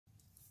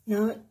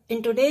Now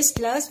in today's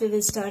class we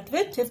will start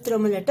with fifth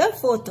Roman letter,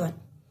 fourth one.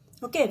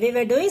 Okay, we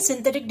were doing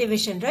synthetic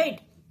division, right?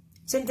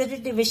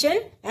 Synthetic division,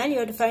 and you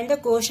have to find the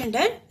quotient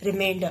and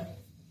remainder.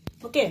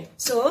 Okay,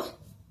 so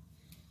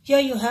here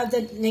you have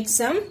the next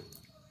sum.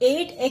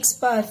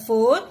 8x power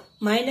 4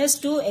 minus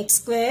 2x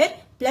square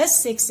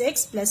plus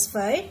 6x plus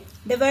 5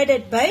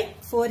 divided by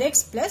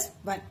 4x plus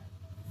 1.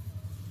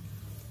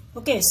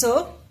 Okay,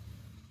 so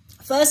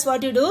first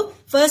what you do?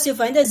 First you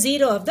find the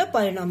zero of the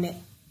polynomial.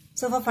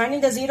 So for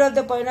finding the zero of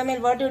the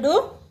polynomial, what you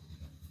do?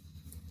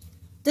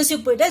 This you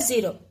put as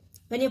 0.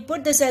 When you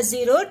put this as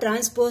 0,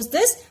 transpose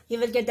this, you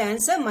will get the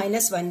answer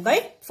minus 1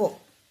 by 4.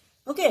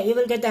 Okay, you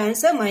will get the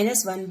answer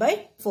minus 1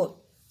 by 4.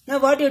 Now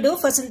what you do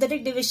for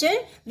synthetic division,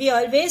 we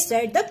always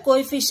write the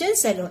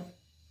coefficients alone.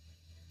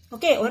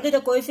 Okay, only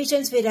the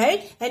coefficients we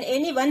write, and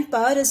any one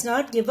power is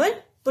not given,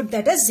 put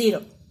that as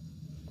 0.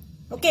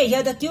 Okay,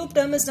 here the cube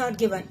term is not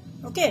given.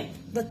 Okay,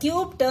 the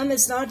cube term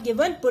is not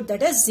given, put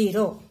that as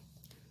 0.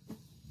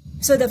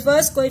 So the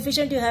first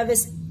coefficient you have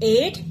is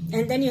 8,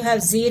 and then you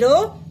have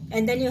 0,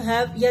 and then you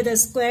have here the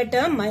square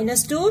term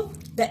minus 2,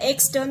 the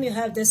x term you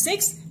have the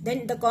 6,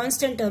 then the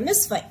constant term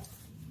is 5.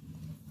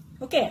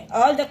 Okay,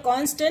 all the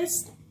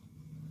constants,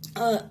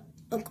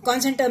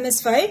 constant term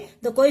is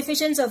 5, the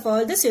coefficients of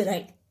all this you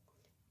write.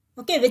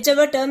 Okay,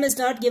 whichever term is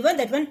not given,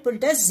 that one put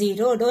it as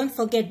 0, don't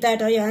forget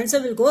that or your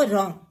answer will go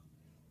wrong.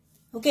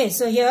 Okay,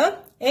 so here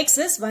x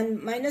is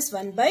minus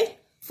 1 by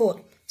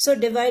 4. So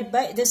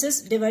this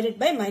is divided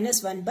by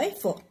minus 1 by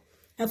 4.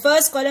 Now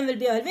first column will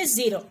be always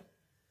 0.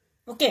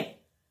 Okay.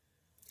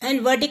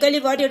 And vertically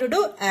what you have to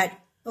do? Add.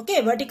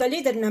 Okay,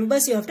 vertically the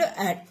numbers you have to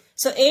add.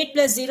 So 8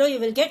 plus 0 you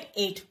will get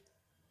 8.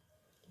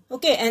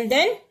 Okay, and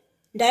then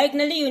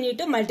diagonally you need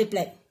to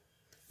multiply.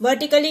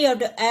 Vertically you have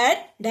to add,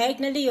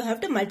 diagonally you have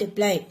to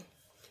multiply.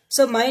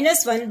 So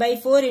minus 1 by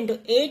 4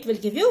 into 8 will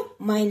give you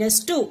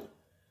minus 2.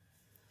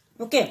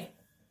 Okay.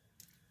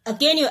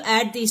 Again you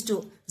add these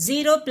two.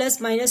 0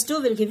 plus minus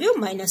 2 will give you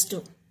minus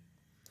 2.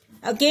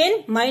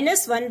 Again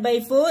minus 1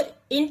 by 4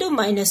 into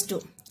minus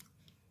 2.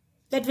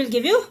 That will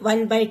give you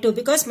 1 by 2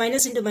 because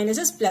minus into minus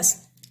is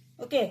plus.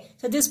 Okay.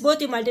 So this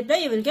both you multiply,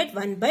 you will get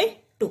 1 by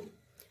 2.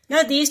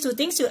 Now these two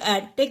things you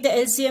add. Take the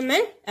LCM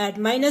and add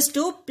minus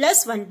 2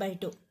 plus 1 by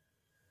 2.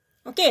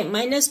 Okay.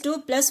 Minus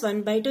 2 plus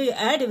 1 by 2 you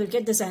add, you will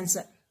get this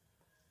answer.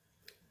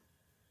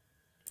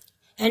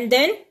 And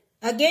then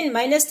again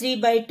minus 3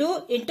 by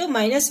 2 into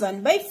minus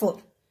 1 by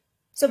 4.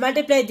 So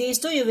multiply these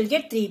two, you will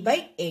get 3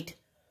 by 8.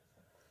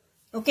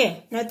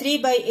 Okay, now 3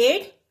 by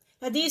 8.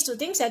 Now these two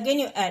things again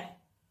you add.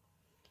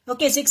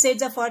 Okay, 6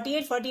 8s are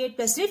 48. 48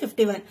 plus 3,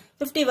 51.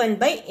 51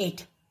 by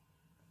 8.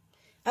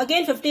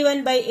 Again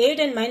 51 by 8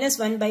 and minus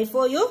 1 by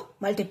 4 you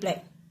multiply.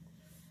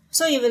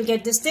 So you will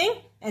get this thing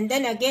and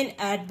then again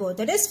add both.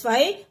 That is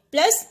 5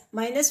 plus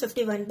minus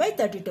 51 by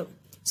 32.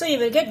 So you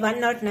will get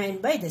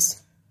 109 by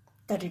this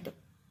 32.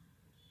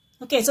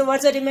 Okay, so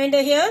what's the remainder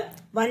here?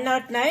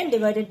 109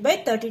 divided by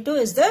 32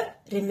 is the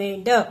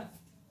remainder.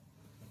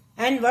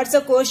 And what's the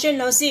quotient?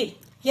 Now see,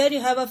 here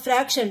you have a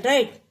fraction,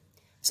 right?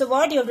 So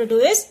what you have to do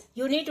is,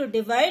 you need to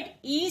divide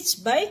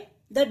each by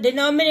the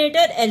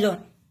denominator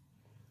alone.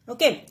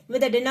 Okay,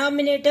 with the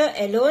denominator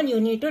alone,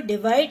 you need to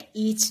divide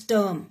each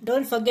term.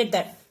 Don't forget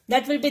that.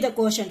 That will be the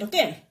quotient,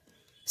 okay?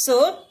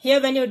 So, here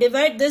when you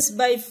divide this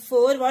by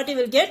 4, what you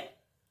will get?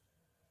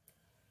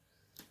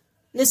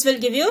 This will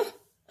give you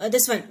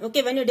this one.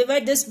 Okay, when you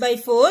divide this by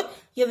 4,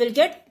 you will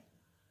get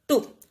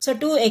 2. So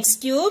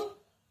 2x cube.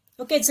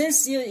 Okay,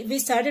 since we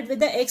started with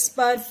the x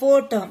power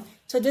 4 term.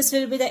 So this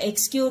will be the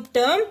x cube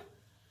term.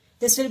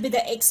 This will be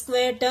the x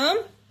square term.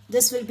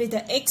 This will be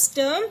the x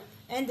term.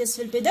 And this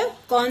will be the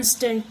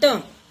constant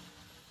term.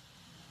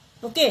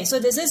 Okay, so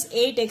this is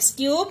 8x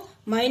cube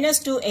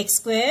minus 2x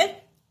square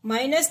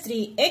minus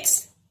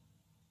 3x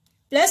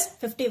plus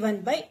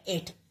 51 by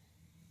 8.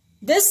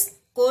 This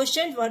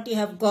quotient what you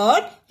have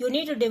got, you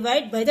need to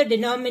divide by the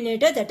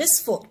denominator, that is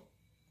 4.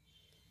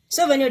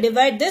 So when you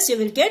divide this, you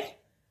will get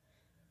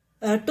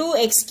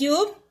 2x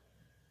cube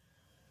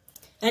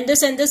and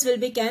this will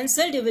be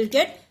cancelled. You will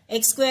get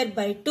x squared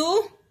by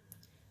 2.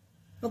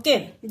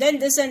 Okay, then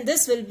this and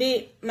this will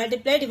be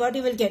multiplied. What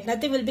you will get?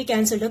 Nothing will be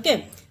cancelled.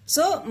 Okay,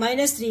 so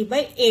minus 3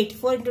 by 8.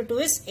 4 into 2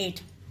 is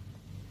 8.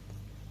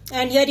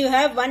 And here you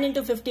have 1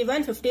 into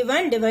 51.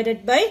 51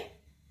 divided by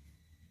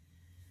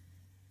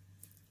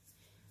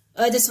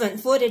this one,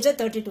 4 is a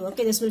 32.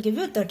 Okay, this will give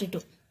you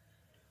 32.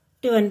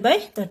 21 by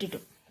 32.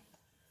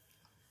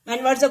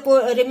 And what's the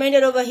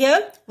remainder over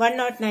here?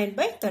 109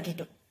 by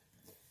 32.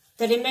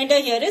 The remainder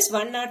here is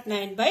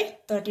 109 by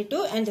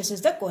 32 and this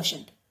is the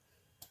quotient.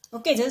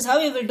 Okay, this is how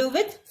you will do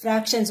with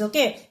fractions.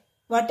 Okay,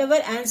 whatever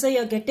answer you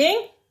are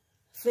getting,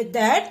 with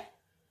that,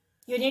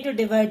 you need to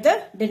divide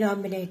the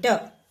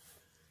denominator.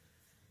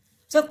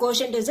 So,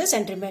 quotient is this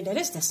and remainder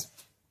is this.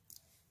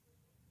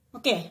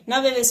 Okay,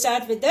 now we will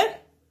start with the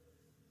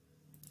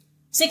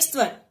sixth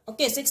one.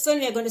 Okay, sixth one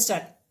we are going to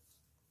start.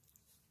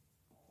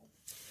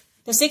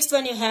 The sixth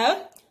one you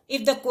have,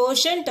 if the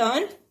quotient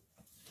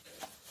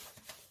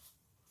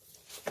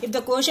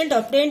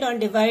obtained on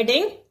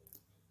dividing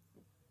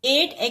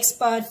 8x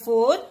power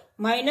 4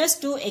 minus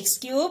 2x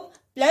cube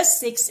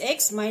plus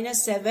 6x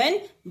minus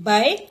 7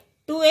 by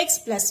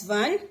 2x plus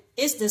 1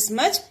 is this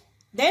much.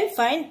 Then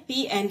find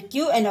P and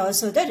Q and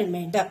also the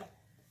remainder.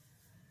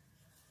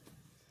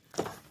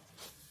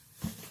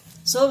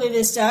 So we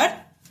will start.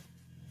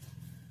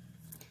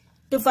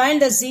 To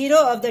find the 0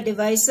 of the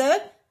divisor,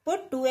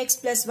 put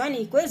 2x plus 1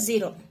 equals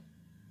 0.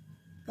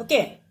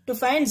 Okay. To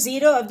find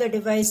 0 of the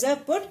divisor,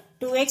 put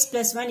 2x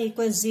plus 1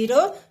 equals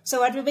 0. So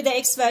what will be the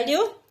x value?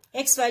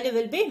 X value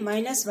will be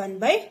minus 1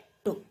 by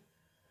 2.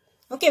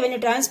 Okay, when you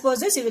transpose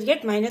this, you will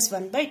get minus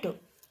 1 by 2.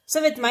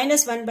 So with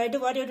minus 1 by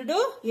 2, what you have to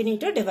do? You need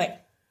to divide.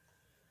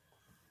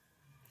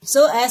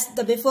 So as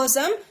the before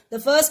sum, the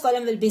first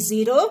column will be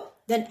 0.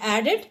 Then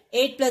add it.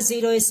 8 plus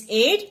 0 is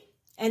 8.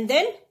 And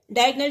then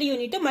diagonally you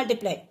need to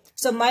multiply.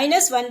 So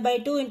minus 1 by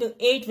 2 into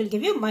 8 will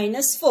give you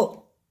minus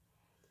 4.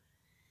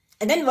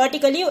 And then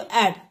vertically you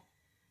add.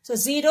 So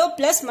 0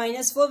 plus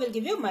minus 4 will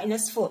give you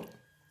minus 4.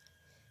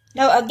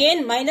 Now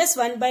again minus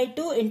 1 by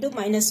 2 into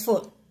minus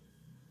 4.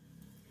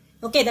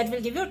 Okay, that will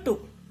give you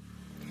 2.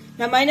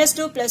 Now minus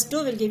 2 plus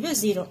 2 will give you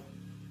 0.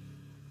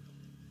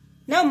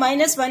 Now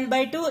minus 1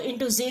 by 2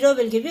 into 0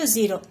 will give you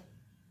 0.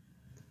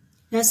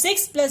 Now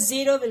 6 plus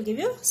 0 will give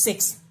you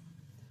 6.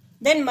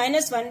 Then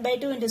minus 1 by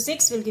 2 into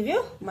 6 will give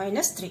you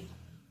minus 3.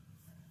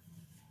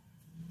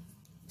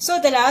 So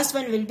the last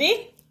one will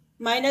be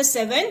minus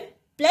 7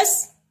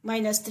 plus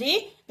minus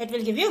 3, that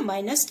will give you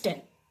minus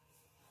 10.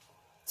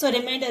 So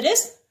remainder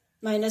is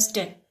minus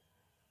 10.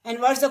 And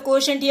what's the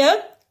quotient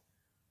here?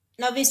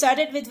 Now we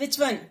started with which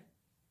one?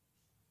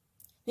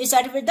 We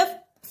started with the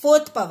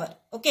fourth power.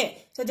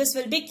 Okay. So this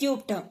will be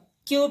cube term.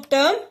 Cube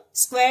term,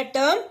 square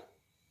term,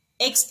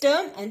 x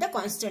term and the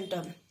constant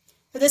term.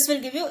 So this will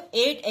give you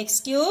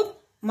 8x cube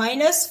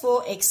minus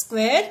 4x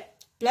square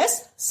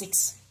plus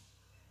 6.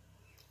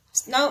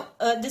 Now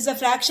this is a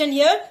fraction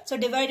here. So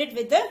divide it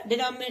with the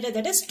denominator,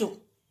 that is 2.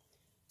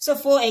 So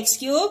 4x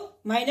cube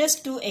minus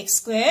 2x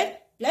square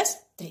plus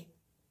 3.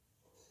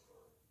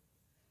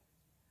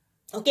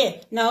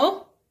 Okay.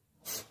 Now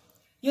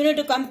you need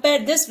to compare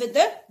this with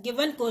the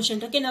given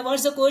quotient. Okay. Now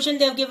what's the quotient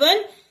they have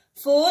given?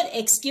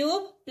 4x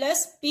cube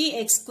plus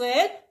px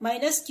square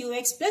minus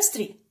qx plus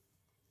 3.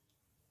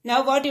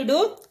 Now what you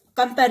do?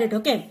 Compare it.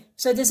 Okay.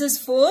 So this is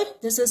 4.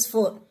 This is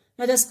 4.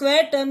 Now the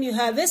square term you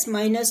have is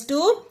minus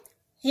 2.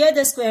 Here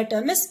the square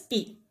term is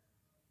p.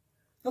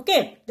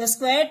 Okay, the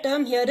square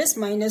term here is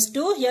minus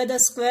 2. Here the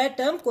square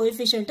term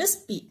coefficient is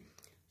p.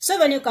 So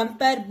when you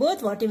compare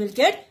both, what you will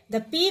get? The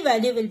p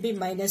value will be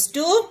minus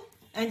 2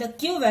 and the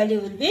q value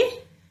will be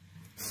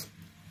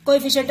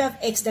coefficient of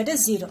x, that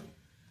is 0.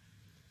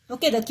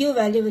 Okay, the q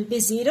value will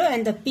be 0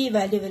 and the p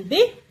value will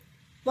be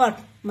what?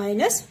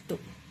 Minus 2.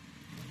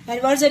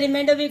 And what's the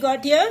remainder we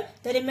got here?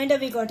 The remainder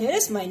we got here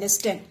is minus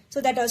 10.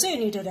 So that also you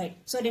need to write.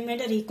 So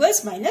remainder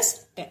equals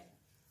minus 10.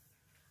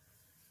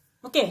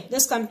 Okay,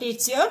 this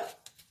completes your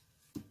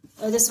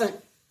this one,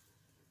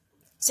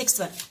 6th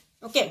one.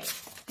 Okay,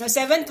 now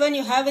 7th one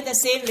you have in the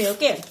same way.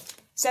 Okay,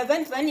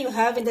 7th one you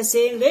have in the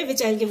same way,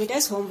 which I'll give it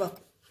as homework.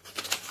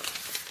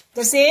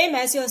 The same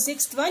as your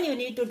 6th one, you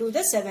need to do the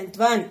 7th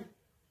one.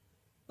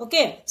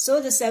 Okay, so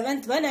the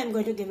 7th one I'm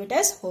going to give it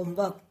as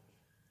homework.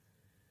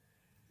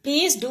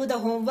 Please do the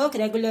homework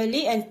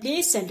regularly and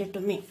please send it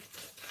to me.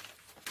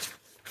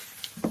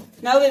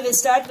 Now we will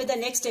start with the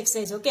next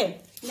exercise.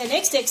 Okay. In the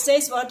next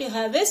exercise, what you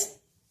have is,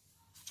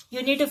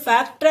 you need to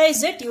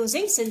factorize it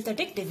using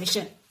synthetic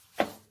division.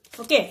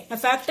 Okay. Now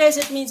factorize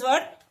it means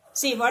what?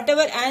 See,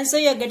 whatever answer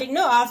you are getting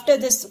now after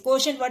this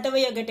quotient, whatever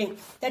you are getting,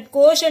 that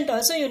quotient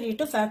also you need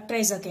to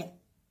factorize again.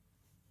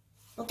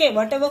 Okay.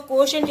 Whatever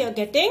quotient you are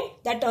getting,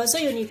 that also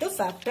you need to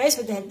factorize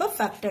with the help of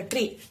factor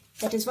tree.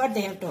 That is what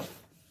they have told.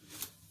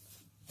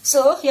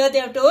 So here they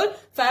have told,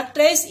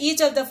 factorize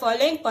each of the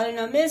following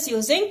polynomials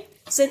using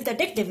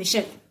synthetic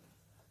division.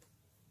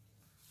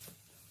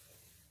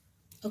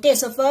 Okay,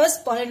 so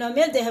first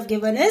polynomial they have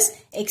given is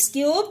x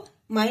cube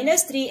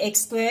minus 3x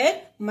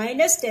square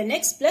minus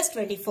 10x plus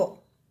 24.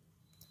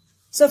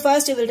 So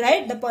first you will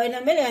write the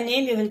polynomial and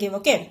name you will give.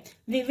 Okay,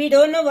 we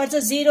don't know what's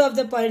the 0 of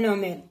the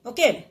polynomial.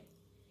 Okay,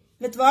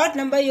 with what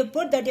number you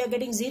put that you are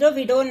getting 0,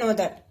 we don't know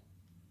that.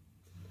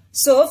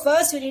 So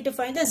first we need to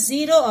find the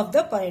 0 of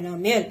the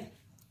polynomial.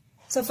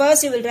 So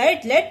first you will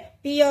write,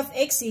 let p of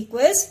x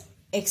equals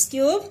x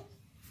cube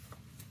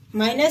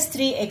minus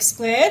 3x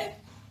square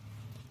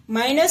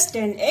minus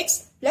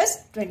 10x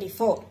plus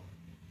 24.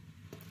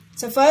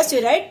 So first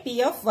you write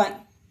p of 1.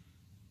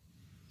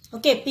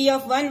 Okay, p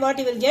of 1, what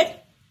you will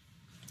get?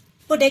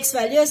 Put x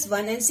value as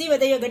 1 and see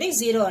whether you are getting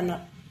 0 or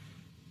not.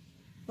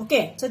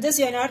 Okay, so this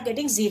you are not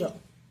getting 0.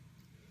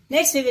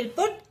 Next we will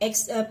put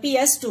p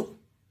as 2.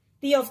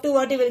 P of 2,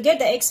 what you will get?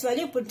 The x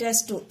value put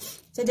as 2.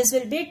 So this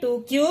will be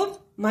 2 cube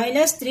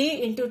minus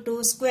 3 into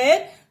 2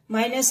 square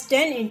minus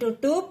 10 into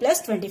 2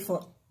 plus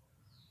 24.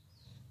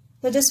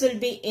 So this will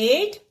be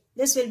 8.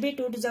 This will be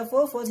 2 to the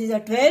 4, 4 to the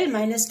 12,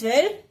 minus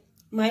 12,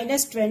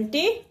 minus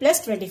 20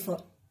 plus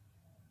 24.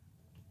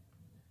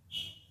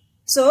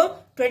 So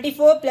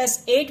 24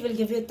 plus 8 will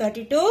give you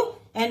 32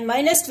 and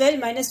minus 12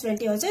 minus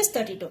 20 also is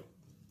 32.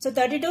 So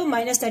 32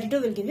 minus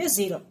 32 will give you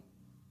 0.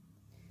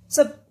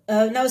 So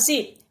now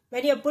see,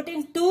 when you are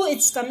putting 2,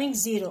 it's coming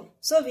 0.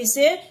 So we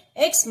say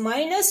x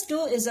minus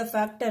 2 is a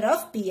factor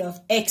of p of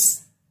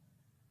x.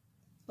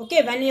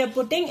 Okay, when you are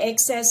putting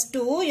x as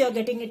 2, you are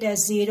getting it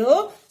as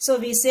 0. So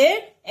we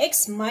say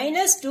x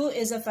minus 2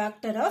 is a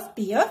factor of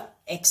p of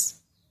x.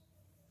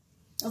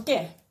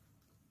 Okay.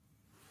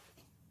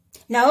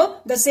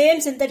 Now the same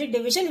synthetic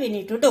division we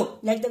need to do.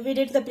 Like we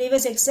did the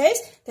previous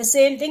exercise, the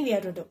same thing we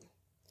have to do.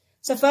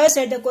 So first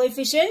write the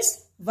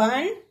coefficients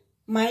 1,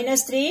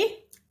 minus 3,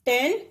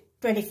 10,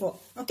 24.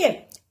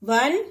 Okay.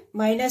 1,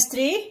 minus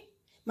 3,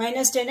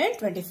 minus 10 and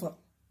 24.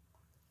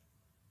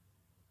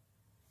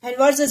 And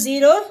what's the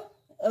 0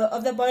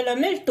 of the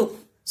polynomial? 2.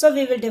 So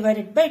we will divide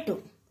it by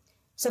 2.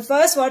 So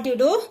first what you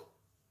do?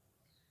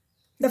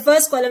 The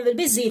first column will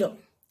be 0.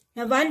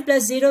 Now 1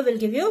 plus 0 will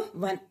give you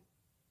 1.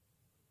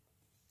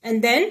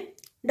 And then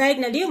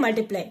diagonally you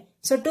multiply.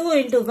 So 2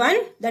 into 1,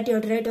 that you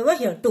have to write over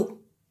here, 2.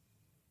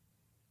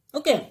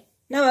 Okay.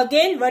 Now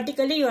again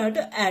vertically you have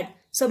to add.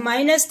 So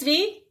minus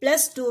 3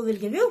 plus 2 will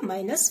give you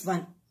minus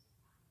 1.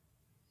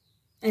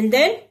 And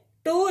then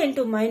 2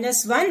 into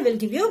minus 1 will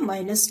give you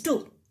minus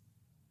 2.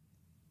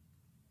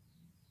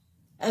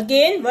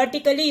 Again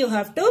vertically you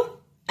have to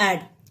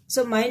add.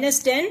 So minus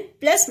 10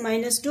 plus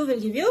minus 2 will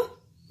give you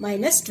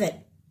minus 12.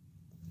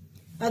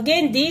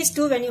 Again these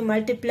two when you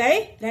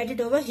multiply, write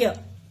it over here.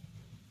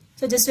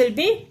 So this will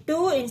be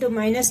 2 into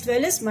minus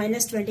 12 is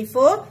minus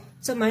 24.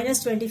 So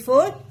minus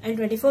 24 and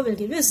 24 will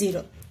give you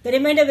 0. The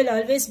remainder will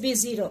always be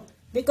 0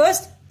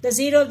 because the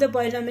 0 of the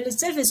polynomial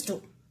itself is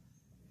 2.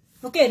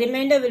 Okay,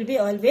 remainder will be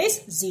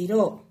always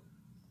 0.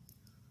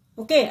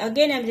 Okay,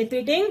 again I am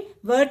repeating,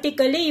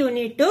 vertically you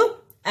need to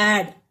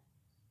add.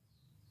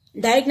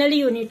 Diagonally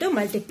you need to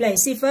multiply.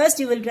 See, first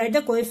you will write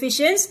the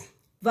coefficients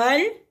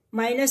 1,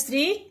 minus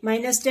 3,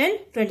 minus 10,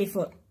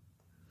 24.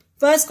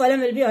 First column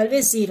will be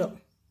always 0.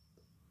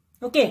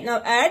 Okay,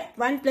 now add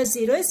 1 plus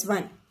 0 is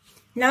 1.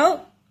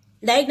 Now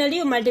diagonally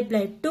you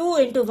multiply. 2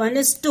 into 1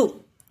 is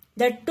 2.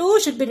 That 2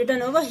 should be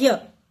written over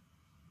here.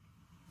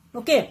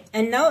 Okay,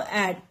 and now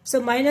add.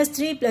 So minus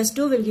 3 plus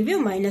 2 will give you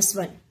minus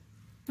 1.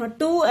 Now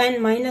 2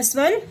 and minus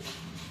 1,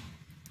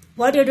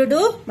 what you have to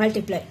do?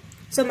 Multiply.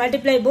 So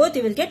multiply both,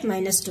 you will get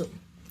minus 2.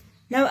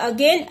 Now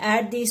again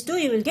add these two,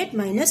 you will get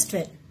minus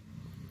 12.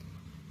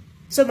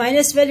 So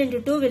minus 12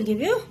 into 2 will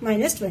give you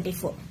minus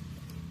 24.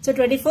 So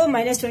 24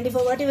 minus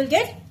 24, what you will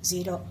get?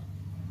 0.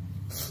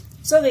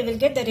 So we will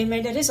get the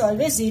remainder is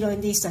always 0 in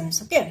these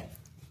sums. Okay.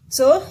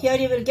 So here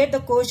you will get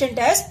the quotient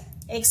as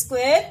x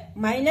square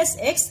minus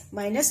x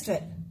minus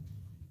 12.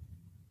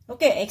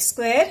 Okay, x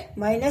square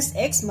minus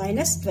x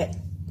minus 12.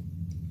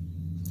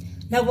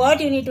 Now what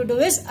you need to do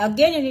is,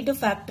 again you need to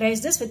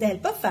factorize this with the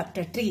help of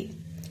factor tree.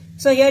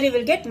 So here you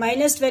will get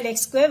minus 12x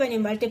square when you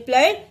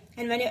multiply,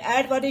 and when you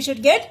add, what you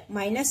should get?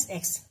 Minus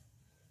x.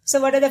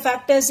 So what are the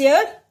factors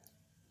here?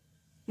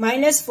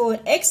 Minus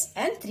 4x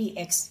and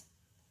 3x.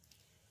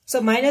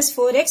 So minus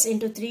 4x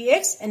into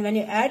 3x, and when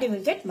you add you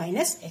will get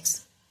minus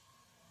x.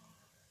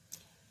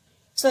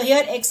 So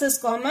here x is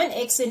common,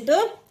 x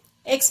into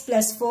x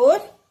plus 4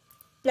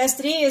 plus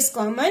 3 is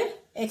common,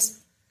 x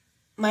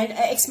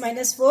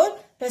minus 4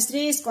 plus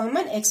 3 is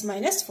common, x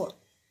minus 4.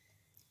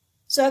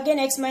 So again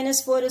x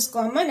minus 4 is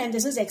common and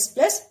this is x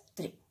plus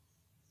 3.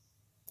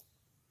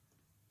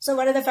 So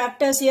what are the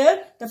factors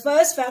here? The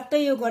first factor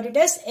you got it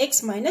as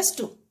x minus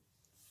 2.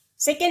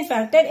 Second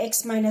factor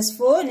x minus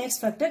 4, next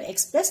factor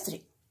x plus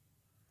 3.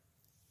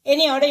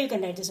 Any order you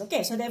can write this,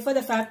 okay. So therefore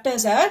the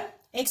factors are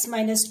x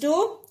minus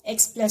 2,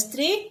 x plus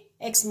 3,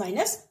 x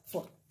minus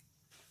 4.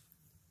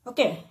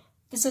 Okay,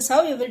 this is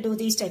how you will do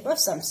these type of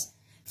sums.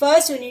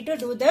 First you need to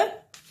do the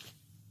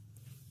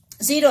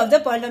 0 of the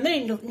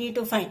polynomial you need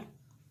to find.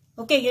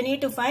 Okay, you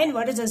need to find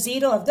what is the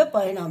 0 of the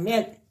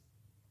polynomial.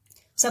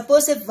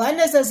 Suppose if 1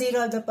 is the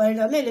 0 of the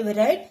polynomial, you will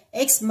write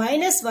x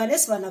minus 1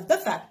 is one of the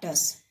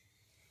factors.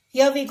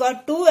 Here we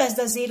got 2 as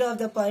the 0 of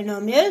the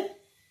polynomial.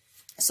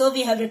 So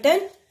we have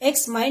written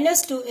x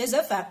minus 2 is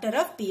a factor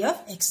of p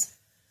of x.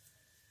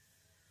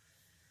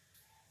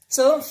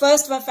 So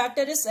first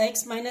factor is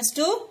x minus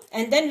 2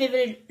 and then we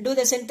will do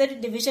the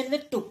synthetic division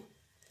with 2.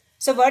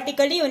 So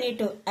vertically you need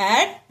to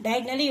add,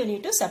 diagonally you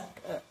need to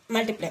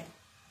multiply.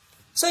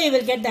 So you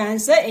will get the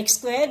answer x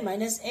square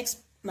minus x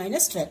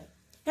minus 12.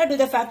 Now do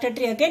the factor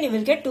tree again, you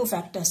will get 2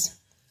 factors.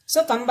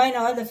 So combine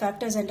all the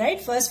factors and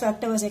write. First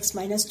factor was x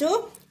minus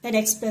 2, then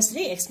x plus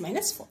 3, x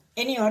minus 4.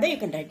 Any order you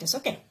can write this,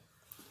 okay.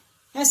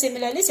 Now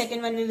similarly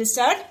second one we will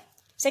start.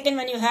 Second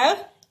one you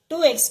have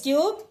 2x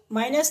cube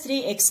minus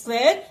 3x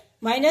square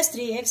minus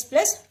 3x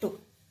plus 2.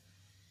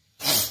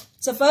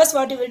 So first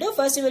what you will do,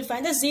 first you will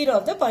find the 0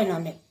 of the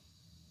polynomial.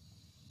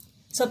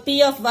 So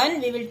p of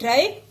 1 we will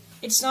try,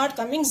 it's not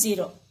coming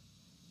 0.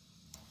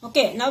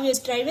 Okay, now we will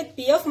try with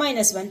p of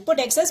minus 1. Put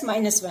x as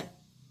minus 1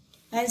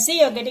 and see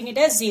you are getting it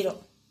as 0.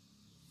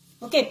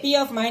 Okay, p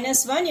of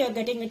minus 1 you are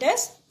getting it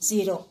as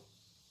 0.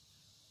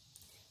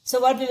 So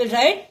what we will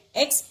write?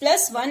 X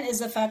plus 1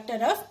 is a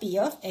factor of p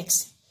of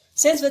x.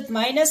 Since with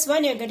minus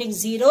 1 you are getting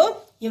 0,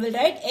 you will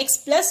write x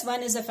plus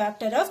 1 is a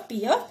factor of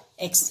p of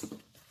x.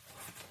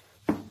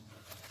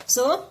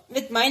 So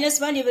with minus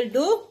 1 you will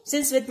do,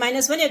 since with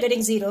minus 1 you are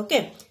getting 0.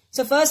 Okay.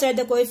 So first write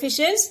the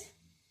coefficients.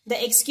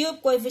 The x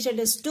cube coefficient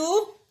is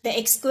 2. The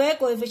x square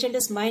coefficient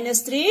is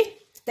minus 3.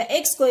 The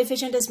x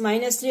coefficient is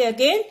minus 3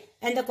 again.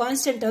 And the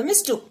constant term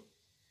is 2.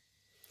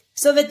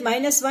 So with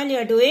minus 1 you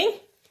are doing,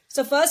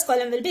 so first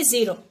column will be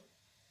 0.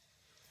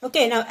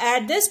 Okay, now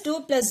add this,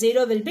 2 plus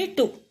 0 will be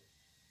 2.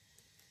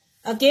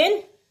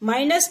 Again,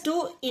 minus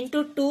 2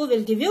 into 2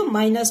 will give you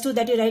minus 2,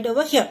 that you write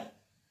over here.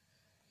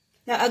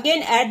 Now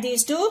again add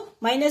these two,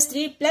 minus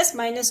 3 plus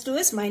minus 2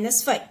 is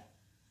minus 5.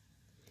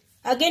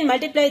 Again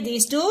multiply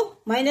these two,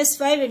 minus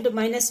 5 into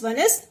minus 1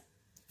 is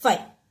 5.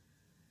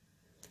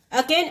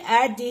 Again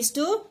add these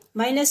two,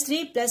 minus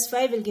 3 plus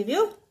 5 will give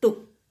you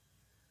 2.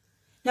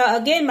 Now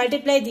again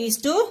multiply these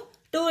two,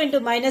 2 into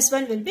minus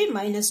 1 will be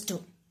minus 2.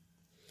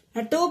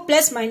 Now 2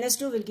 plus minus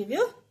 2 will give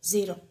you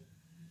 0.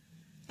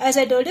 As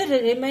I told you,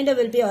 the remainder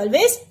will be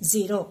always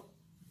 0.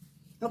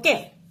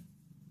 Okay.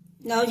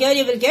 Now here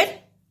you will get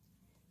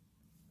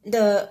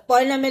the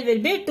polynomial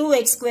will be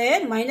 2x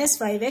square minus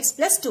 5x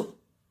plus 2.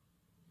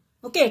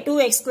 Okay,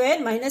 2x square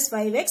minus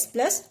 5x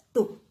plus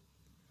 2.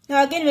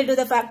 Now again we'll do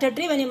the factor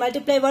tree. When you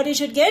multiply, what you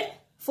should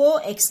get?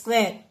 4x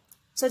square.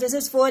 So this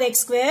is 4x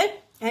square,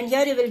 and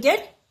here you will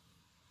get,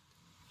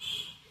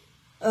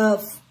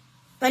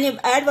 when you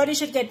add, what you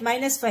should get?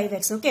 Minus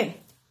 5x. Okay.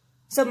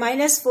 So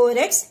minus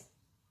 4x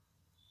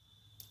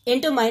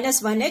into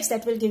minus 1x,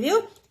 that will give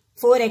you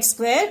 4x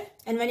square,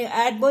 and when you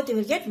add both you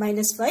will get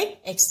minus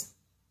 5x.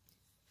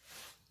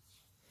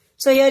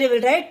 So here you will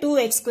write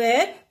 2x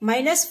square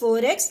minus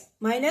 4x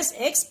minus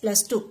x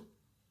plus 2.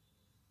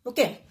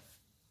 Okay.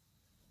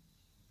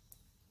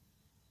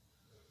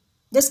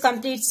 This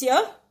completes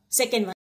your second one.